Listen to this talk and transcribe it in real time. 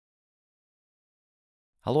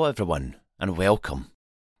Hello everyone, and welcome.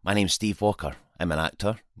 My name's Steve Walker. I'm an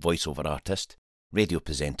actor, voiceover artist, radio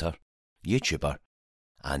presenter, YouTuber,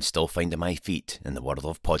 and still finding my feet in the world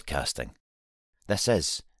of podcasting. This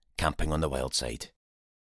is Camping on the Wild Side.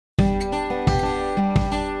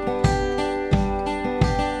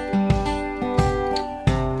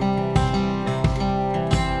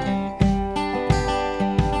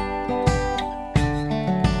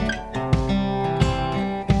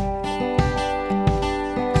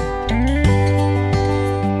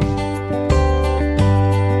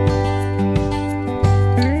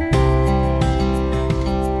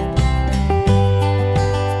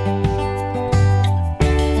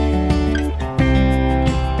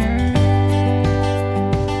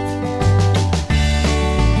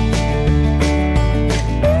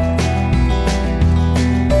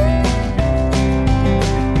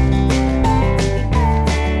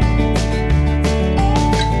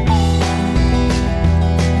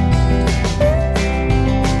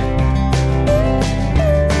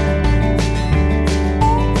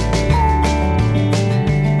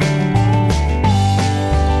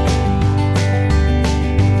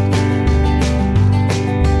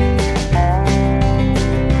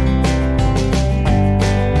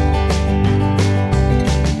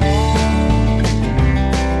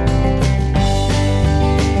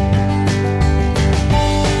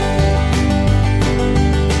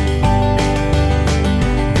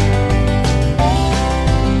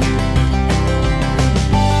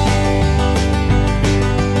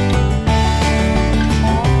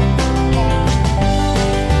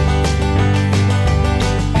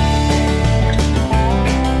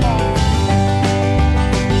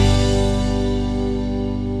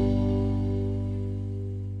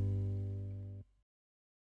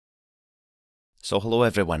 So hello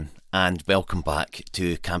everyone, and welcome back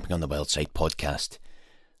to Camping on the Wild Side podcast.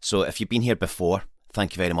 So if you've been here before,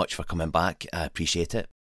 thank you very much for coming back, I appreciate it.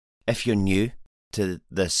 If you're new to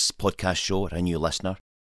this podcast show or a new listener,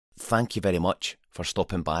 thank you very much for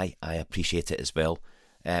stopping by, I appreciate it as well.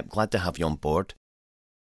 Glad to have you on board.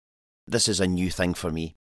 This is a new thing for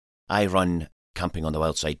me. I run Camping on the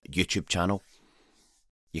Wild Side YouTube channel,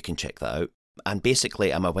 you can check that out. And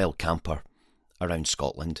basically I'm a wild camper around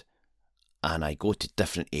Scotland. And I go to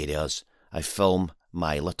different areas, I film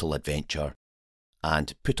my little adventure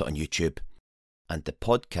and put it on YouTube. And the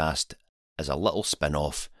podcast is a little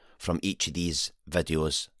spin-off from each of these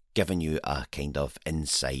videos, giving you a kind of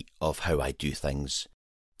insight of how I do things.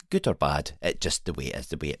 Good or bad, it's just the way it is,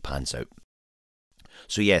 the way it pans out.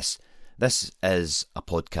 So yes, this is a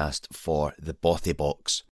podcast for the Bothy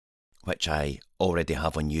Box, which I already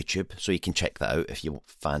have on YouTube, so you can check that out if you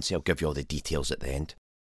fancy. I'll give you all the details at the end.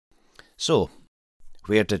 So,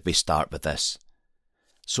 where did we start with this?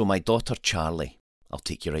 So my daughter Charlie, I'll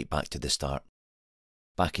take you right back to the start.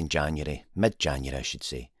 Back in January, mid-January I should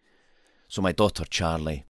say. So my daughter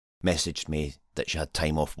Charlie messaged me that she had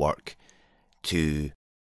time off work to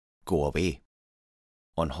go away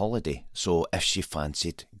on holiday. So if she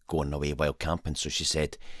fancied going away wild camping, so she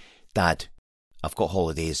said, "Dad, I've got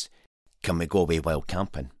holidays, can we go away wild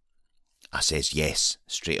camping?" I says yes,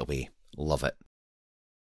 straight away, love it.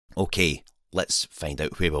 Okay, let's find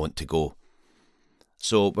out where we want to go.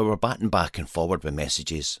 So we were batting back and forward with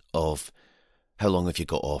messages of how long have you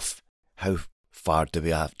got off, how far do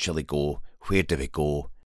we actually go, where do we go,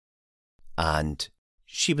 and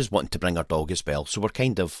she was wanting to bring her dog as well, so we're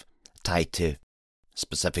kind of tied to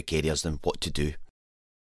specific areas and what to do.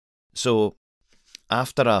 So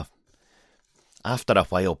after a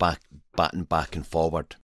while batting back and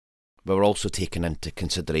forward, we were also taking into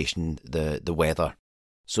consideration the weather.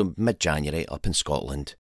 So mid-January up in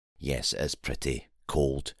Scotland, yes, it is pretty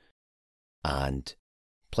cold and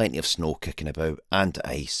plenty of snow kicking about and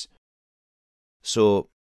ice. So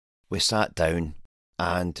we sat down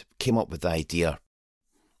and came up with the idea,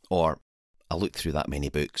 or I looked through that many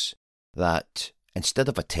books, that instead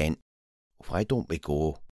of a tent, why don't we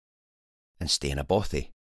go and stay in a bothy?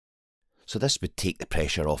 So this would take the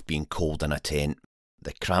pressure off being cold in a tent,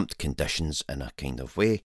 the cramped conditions in a kind of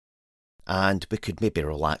way, and we could maybe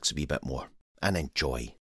relax a wee bit more and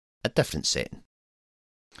enjoy a different setting.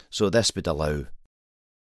 So this would allow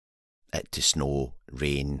it to snow,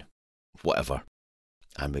 rain, whatever,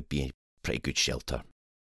 and would be a pretty good shelter.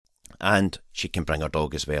 And she can bring her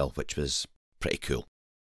dog as well, which was pretty cool.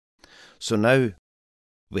 So now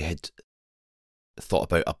we had thought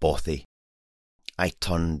about a bothy. I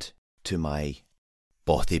turned to my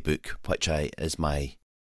Bothy book, which is my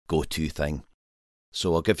go-to thing.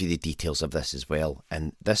 So I'll give you the details of this as well.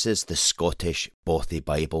 And this is the Scottish Bothy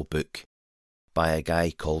Bible book by a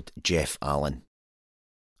guy called Jeff Allen.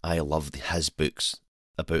 I love his books.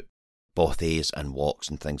 about bothies and walks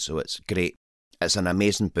and things, so it's great. It's an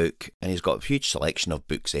amazing book, and he's got a huge selection of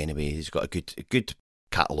books anyway. He's got a good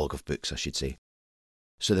catalogue of books, I should say.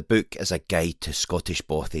 So the book is a guide to Scottish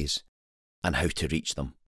bothies and how to reach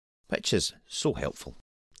them, which is so helpful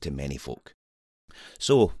to many folk.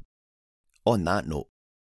 So, on that note,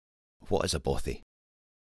 what is a bothy?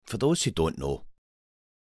 For those who don't know,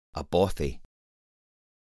 a bothy,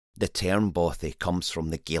 the term bothy comes from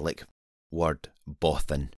the Gaelic word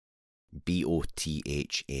bothan,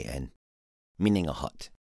 Bothan, meaning a hut.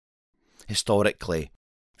 Historically,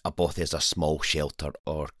 a bothy is a small shelter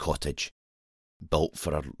or cottage built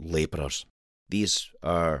for our labourers. These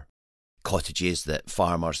are cottages that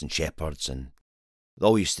farmers and shepherds and they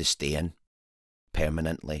all used to stay in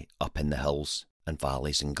permanently up in the hills and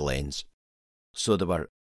valleys and glens. So they were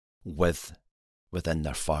within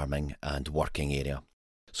their farming and working area.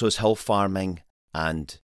 So as hill farming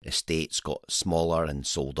and estates got smaller and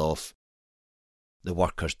sold off, the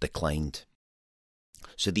workers declined.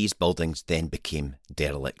 So these buildings then became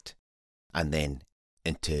derelict and then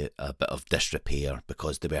into a bit of disrepair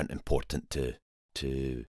because they weren't important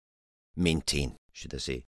to maintain, should I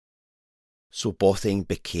say. So bothying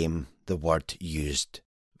became the word used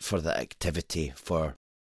for the activity for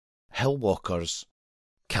hill walkers,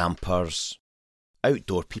 campers,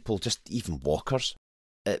 outdoor people, just even walkers.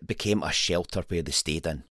 It became a shelter where they stayed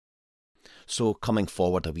in. So coming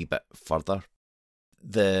forward a wee bit further,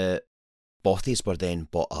 the bothies were then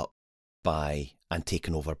bought up by and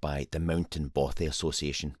taken over by the Mountain Bothy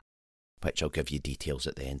Association, which I'll give you details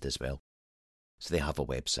at the end as well. So they have a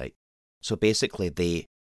website. So basically they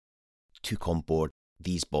took on board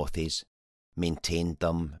these bothies, maintained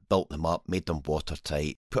them, built them up, made them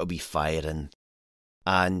watertight, put a wee fire in,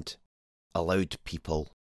 and allowed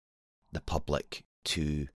people, the public,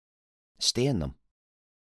 to stay in them.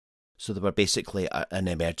 So they were basically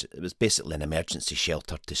it was basically an emergency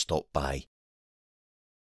shelter to stop by.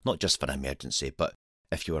 Not just for an emergency, but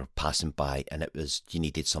if you were passing by and you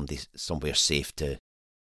needed somewhere safe to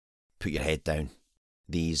put your head down,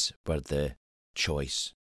 these were the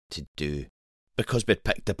choice to do. Because we'd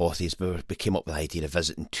picked the bothies, we came up with the idea of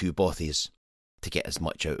visiting 2 bothies to get as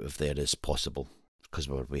much out of there as possible, because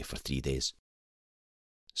we were away for 3 days.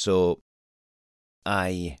 So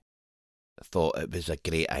I thought it was a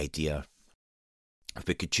great idea. If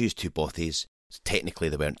we could choose 2 bothies, technically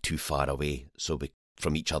they weren't too far away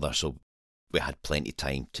from each other, so we had plenty of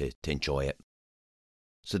time to enjoy it.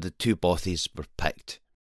 So the 2 bothies were picked,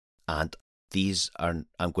 and these are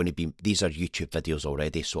YouTube videos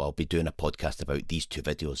already, so I'll be doing a podcast about these 2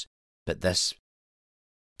 videos. But this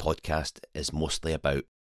podcast is mostly about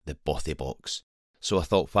the Bothy Box. So I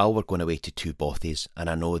thought, while we're going away to 2 bothies, and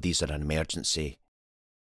I know these are an emergency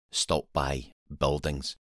stop-by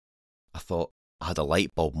buildings, I thought I had a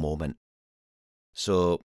light bulb moment.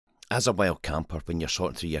 So as a wild camper, when you're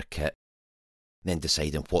sorting through your kit, then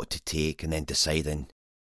deciding what to take, and then deciding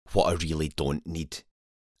what I really don't need,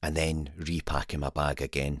 and then repacking my bag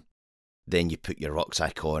again, then you put your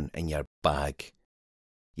rucksack on and your bag,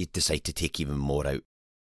 you decide to take even more out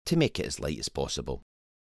to make it as light as possible.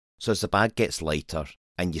 So as the bag gets lighter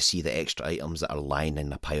and you see the extra items that are lying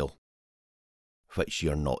in a pile, which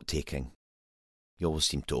you're not taking, you always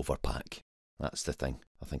seem to overpack. That's the thing.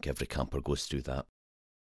 I think every camper goes through that.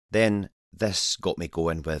 Then this got me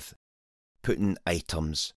going with putting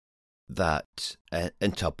items that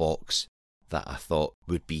into a box that I thought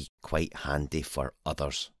would be quite handy for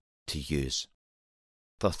others to use.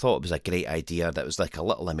 So I thought it was a great idea. That was like a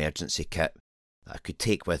little emergency kit that I could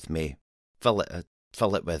take with me, fill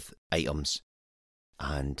it with items,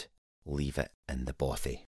 and leave it in the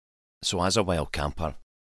bothy. So as a wild camper,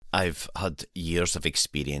 I've had years of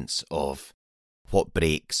experience of what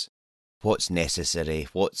breaks, what's necessary,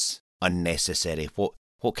 what's unnecessary, what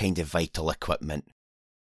kind of vital equipment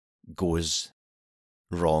goes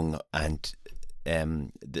wrong, and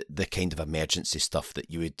the kind of emergency stuff that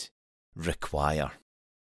you would require.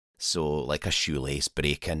 So like a shoelace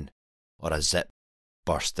breaking, or a zip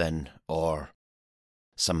bursting, or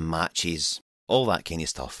some matches, all that kind of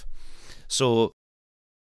stuff. So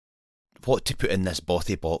what to put in this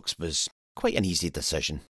Bothy box was quite an easy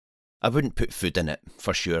decision. I wouldn't put food in it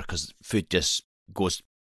for sure, because food just goes,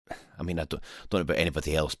 I mean, I don't know about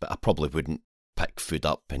anybody else, but I probably wouldn't pick food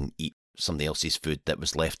up and eat somebody else's food that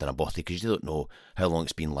was left in a bothy, because you don't know how long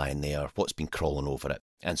it's been lying there, what's been crawling over it,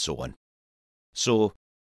 and so on. So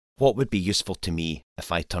what would be useful to me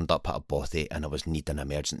if I turned up at a bothy and I was needing an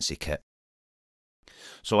emergency kit?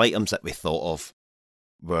 So items that we thought of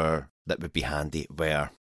that would be handy were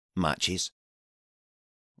matches,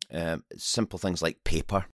 simple things like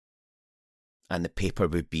paper, And the paper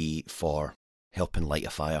would be for helping light a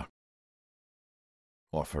fire,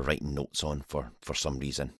 or for writing notes on for some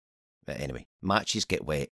reason. But anyway, matches get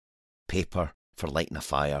wet, paper for lighting a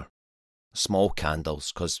fire, small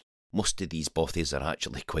candles, because most of these bothies are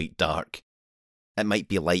actually quite dark. It might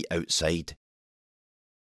be light outside,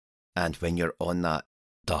 and when you're on that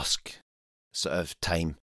dusk sort of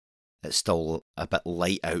time, it's still a bit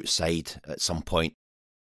light outside at some point.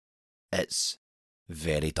 It's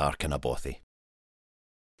very dark in a bothy.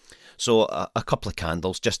 So a couple of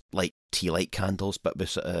candles, just like tea light candles, but we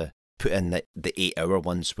sort of put in the 8-hour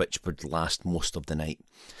ones, which would last most of the night.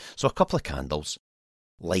 So a couple of candles,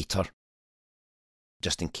 lighter,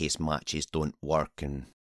 just in case matches don't work and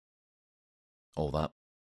all that.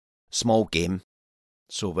 Small game,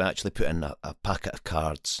 so we actually put in a packet of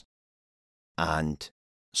cards and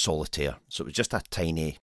solitaire. So it was just a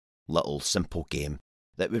tiny little simple game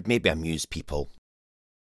that would maybe amuse people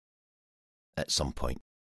at some point.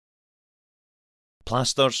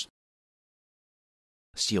 Plasters,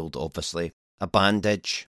 sealed obviously, a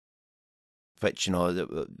bandage, which, you know,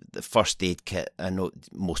 the first aid kit, I know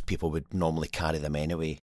most people would normally carry them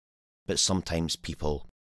anyway, but sometimes people,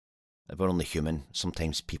 we're only human,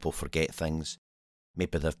 sometimes people forget things.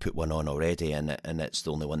 Maybe they've put one on already and it's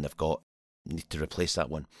the only one they've got. You need to replace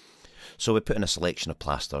that one. So we put in a selection of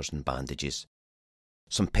plasters and bandages.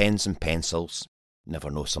 Some pens and pencils.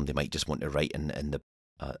 Never know, somebody might just want to write in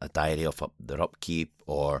a diary of their upkeep,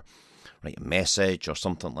 or write a message or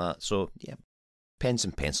something like that. So yeah, pens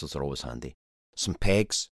and pencils are always handy. Some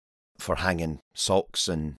pegs for hanging socks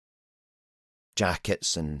and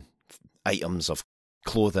jackets and items of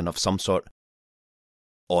clothing of some sort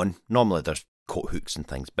on. Normally there's coat hooks and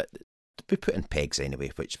things, but we put in pegs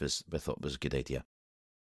anyway, which we thought was a good idea.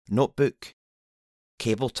 Notebook,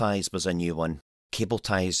 cable ties was a new one. Cable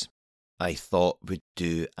ties I thought would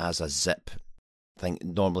do as a zip thing.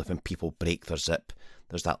 Normally when people break their zip,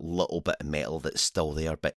 there's that little bit of metal that's still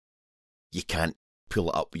there, but you can't pull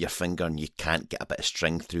it up with your finger and you can't get a bit of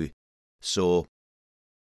string through. So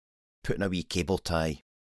putting a wee cable tie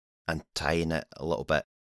and tying it a little bit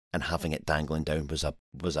and having it dangling down was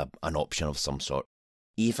an option of some sort.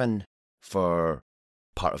 Even for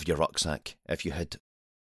part of your rucksack, if you had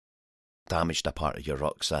damaged a part of your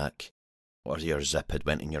rucksack, or your zip had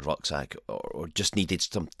went in your rucksack, or just needed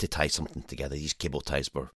to tie something together, these cable ties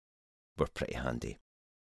were pretty handy.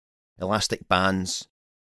 Elastic bands,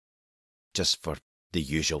 just for the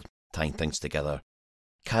usual tying things together.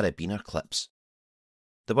 Carabiner clips.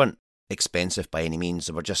 They weren't expensive by any means,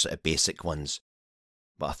 they were just sort of basic ones,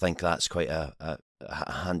 but I think that's quite a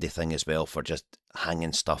handy thing as well for just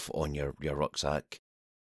hanging stuff on your rucksack.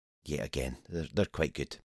 Yet again, they're quite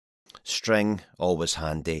good. String, always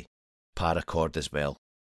handy. Paracord as well.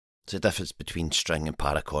 So the difference between string and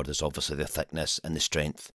paracord is obviously the thickness and the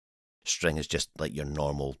strength. String is just like your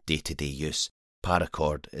normal day-to-day use.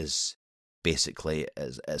 Paracord is basically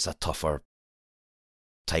it's a tougher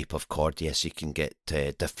type of cord. Yes, you can get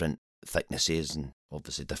different thicknesses and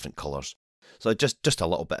obviously different colours. So just a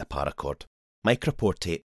little bit of paracord. Micropore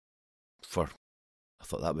tape, I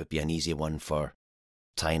thought that would be an easy one for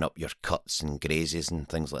tying up your cuts and grazes and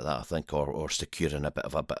things like that, I think, or securing a bit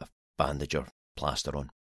of bandage or plaster on.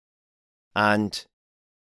 And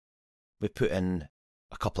we put in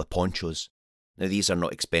a couple of ponchos. Now these are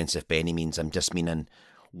not expensive by any means, I'm just meaning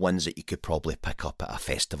ones that you could probably pick up at a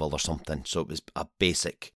festival or something. So it was a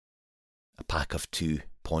pack of 2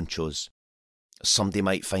 ponchos. Somebody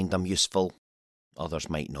might find them useful, others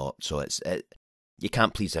might not. So you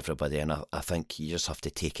can't please everybody, and I think you just have to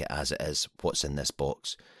take it as it is, what's in this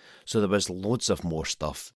box. So there was loads of more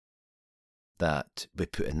stuff that we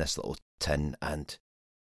put in this little tin, and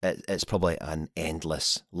it's probably an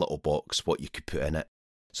endless little box what you could put in it.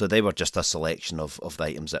 So they were just a selection of the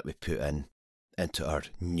items that we put into our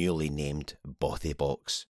newly named Bothy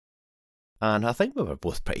Box. And I think we were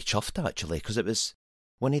both pretty chuffed actually, because it was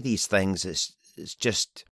one of these things, it's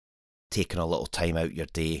just taking a little time out your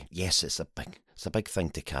day. Yes, it's a big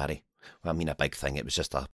thing to carry. Well, I mean a big thing, it was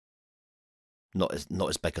just not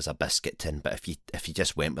as big as a biscuit tin, but if you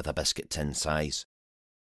just went with a biscuit tin size,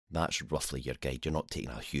 that's roughly your guide. You're not taking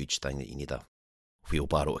a huge thing that you need a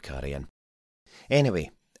wheelbarrow to carry in.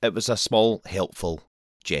 Anyway, it was a small, helpful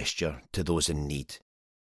gesture to those in need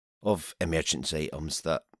of emergency items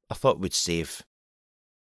that I thought would save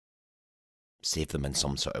them in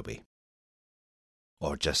some sort of way,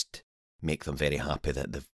 or just make them very happy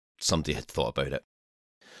that somebody had thought about it.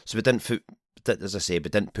 So we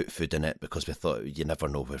didn't put food in it because we thought you never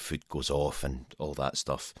know where food goes off and all that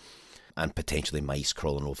stuff, and potentially mice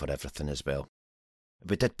crawling over everything as well.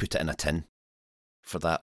 We did put it in a tin for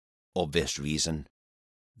that obvious reason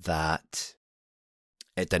that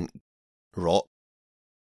it didn't rot,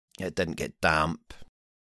 it didn't get damp,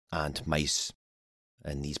 and mice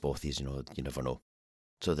in these bothies, you never know.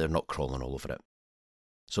 So they're not crawling all over it.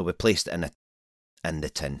 So we placed it in the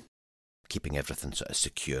tin, keeping everything sort of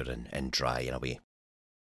secure and dry in a way.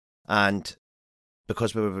 And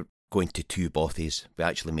because we were going to 2 bothies, we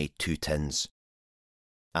actually made 2 tins.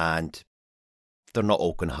 And they're not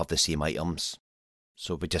all going to have the same items.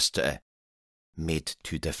 So we just made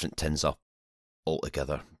 2 different tins up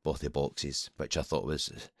altogether, Bothy Boxes, which I thought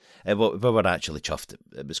was... we were actually chuffed.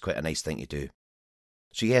 It was quite a nice thing to do.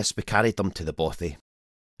 So yes, we carried them to the bothy.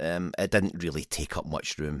 It didn't really take up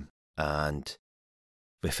much room, and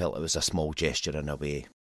we felt it was a small gesture in a way.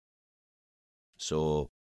 So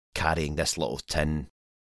carrying this little tin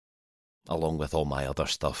along with all my other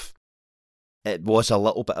stuff, it was a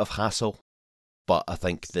little bit of hassle, but I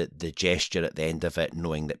think that the gesture at the end of it,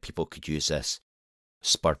 knowing that people could use this,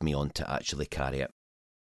 spurred me on to actually carry it.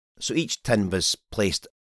 So each tin was placed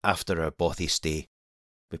after our bothy stay.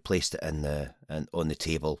 We placed it on the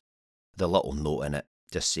table, the little note in it,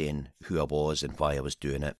 just saying who I was and why I was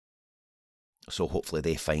doing it. So hopefully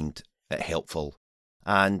they find it helpful,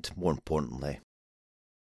 and more importantly,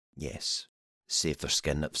 yes, save their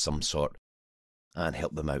skin of some sort and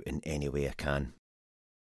help them out in any way I can.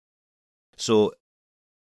 So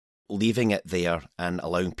leaving it there and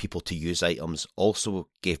allowing people to use items also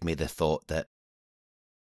gave me the thought that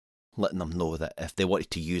letting them know that if they wanted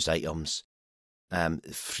to use items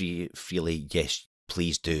freely, yes,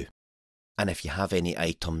 please do. And if you have any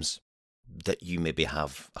items that you maybe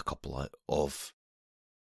have a couple of,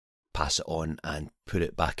 pass it on and put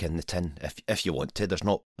it back in the tin if you want to.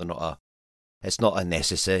 It's not a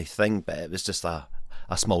necessary thing, but it was just a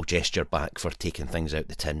small gesture back for taking things out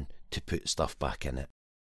the tin to put stuff back in it.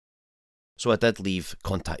 So I did leave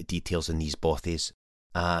contact details in these bothies,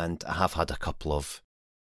 and I have had a couple of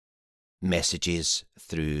messages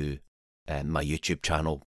through my YouTube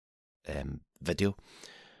channel video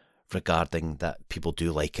regarding that people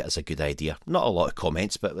do like it as a good idea. Not a lot of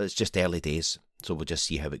comments, but it's just early days, so we'll just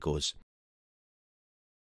see how it goes.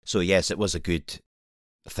 So yes, it was a good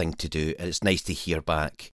thing to do, and it's nice to hear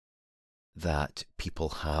back that people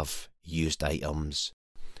have used items.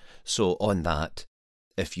 So on that,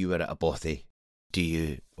 if you were at a bothy,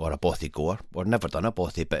 or a bothy goer, or never done a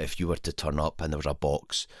bothy, but if you were to turn up and there was a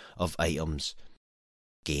box of items,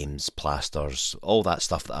 games, plasters, all that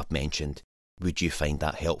stuff that I've mentioned, would you find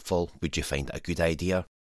that helpful? Would you find it a good idea?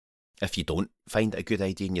 If you don't find it a good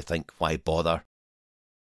idea and you think, why bother?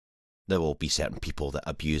 There will be certain people that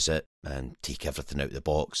abuse it and take everything out of the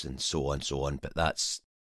box and so on, but that's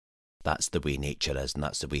the way nature is, and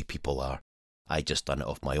that's the way people are. I just done it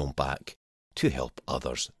off my own back to help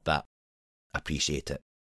others that appreciate it.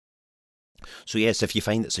 So yes, if you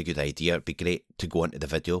find it's a good idea, it'd be great to go into the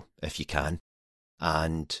video if you can,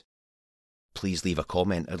 and please leave a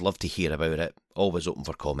comment. I'd love to hear about it. Always open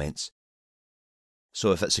for comments.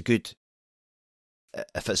 So if it's a good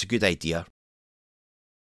idea,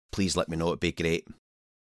 please let me know. It'd be great.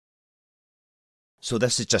 So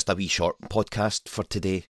this is just a wee short podcast for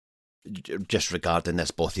today, just regarding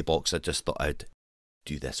this Bothy Box. I just thought I'd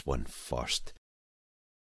do this one first.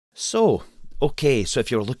 So, okay, so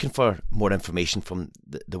if you're looking for more information from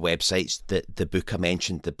the websites, the book I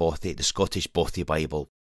mentioned, the Scottish Bothy Bible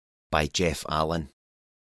by Jeff Allen,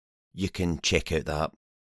 you can check out that.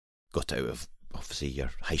 Got it out of, obviously,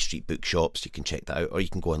 your high street bookshops. You can check that out, or you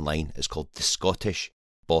can go online. It's called The Scottish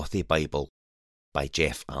Bothy Bible by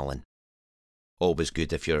Jeff Allen. Always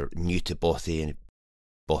good if you're new to Bothying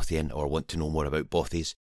or want to know more about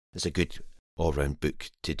Bothies. It's a good all-round book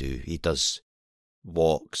to do. He does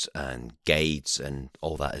walks and guides and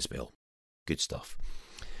all that as well. Good stuff.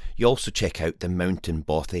 You also check out the Mountain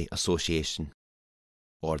Bothy Association,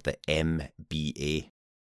 or the MBA,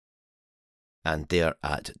 and they're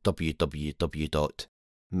at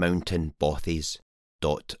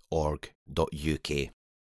www.mountainbothies.org.uk,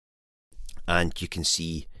 and you can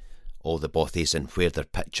see all the bothies and where they're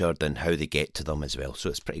pictured and how they get to them as well, so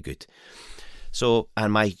it's pretty good. So,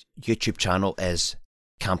 and my YouTube channel is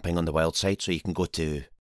Camping on the Wild Side, so you can go to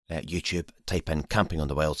YouTube, type in Camping on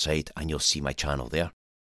the Wild Side, and you'll see my channel there.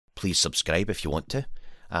 Please subscribe if you want to.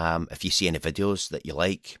 If you see any videos that you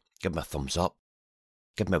like, give me a thumbs up,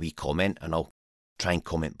 give me a wee comment, and I'll try and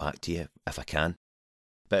comment back to you if I can.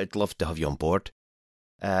 But I'd love to have you on board.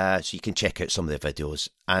 So you can check out some of the videos,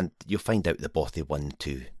 and you'll find out the Bothy one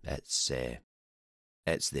too. It's there,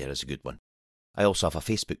 it's a good one. I also have a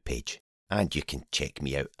Facebook page, and you can check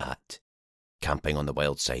me out at Camping on the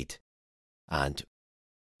Wild Side, and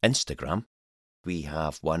Instagram we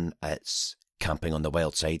have one. It's Camping on the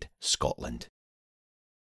Wild Side, Scotland.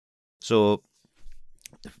 So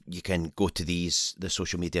you can go to the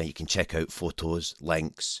social media, you can check out photos,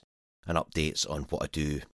 links, and updates on what I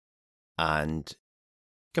do, and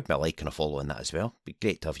give me a like and a follow on that as well. It'd be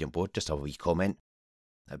great to have you on board. Just have a wee comment.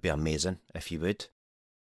 That'd be amazing if you would.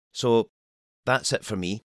 So that's it for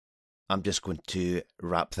me. I'm just going to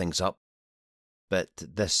wrap things up. But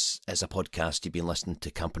this is a podcast you've been listening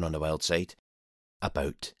to, Camping on the Wild Side,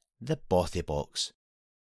 about the Bothy Box.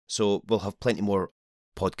 So we'll have plenty more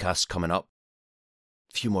podcasts coming up.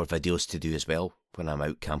 A few more videos to do as well when I'm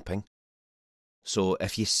out camping. So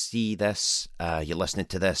if you see this, you're listening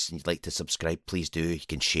to this and you'd like to subscribe, please do. You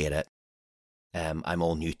can share it. I'm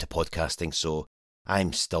all new to podcasting, so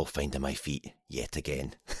I'm still finding my feet yet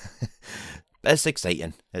again. It's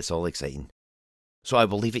exciting. It's all exciting. So I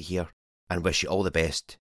will leave it here and wish you all the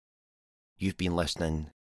best. You've been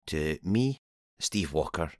listening to me, Steve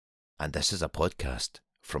Walker, and this is a podcast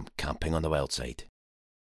from Camping on the Wild Side.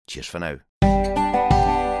 Cheers for now.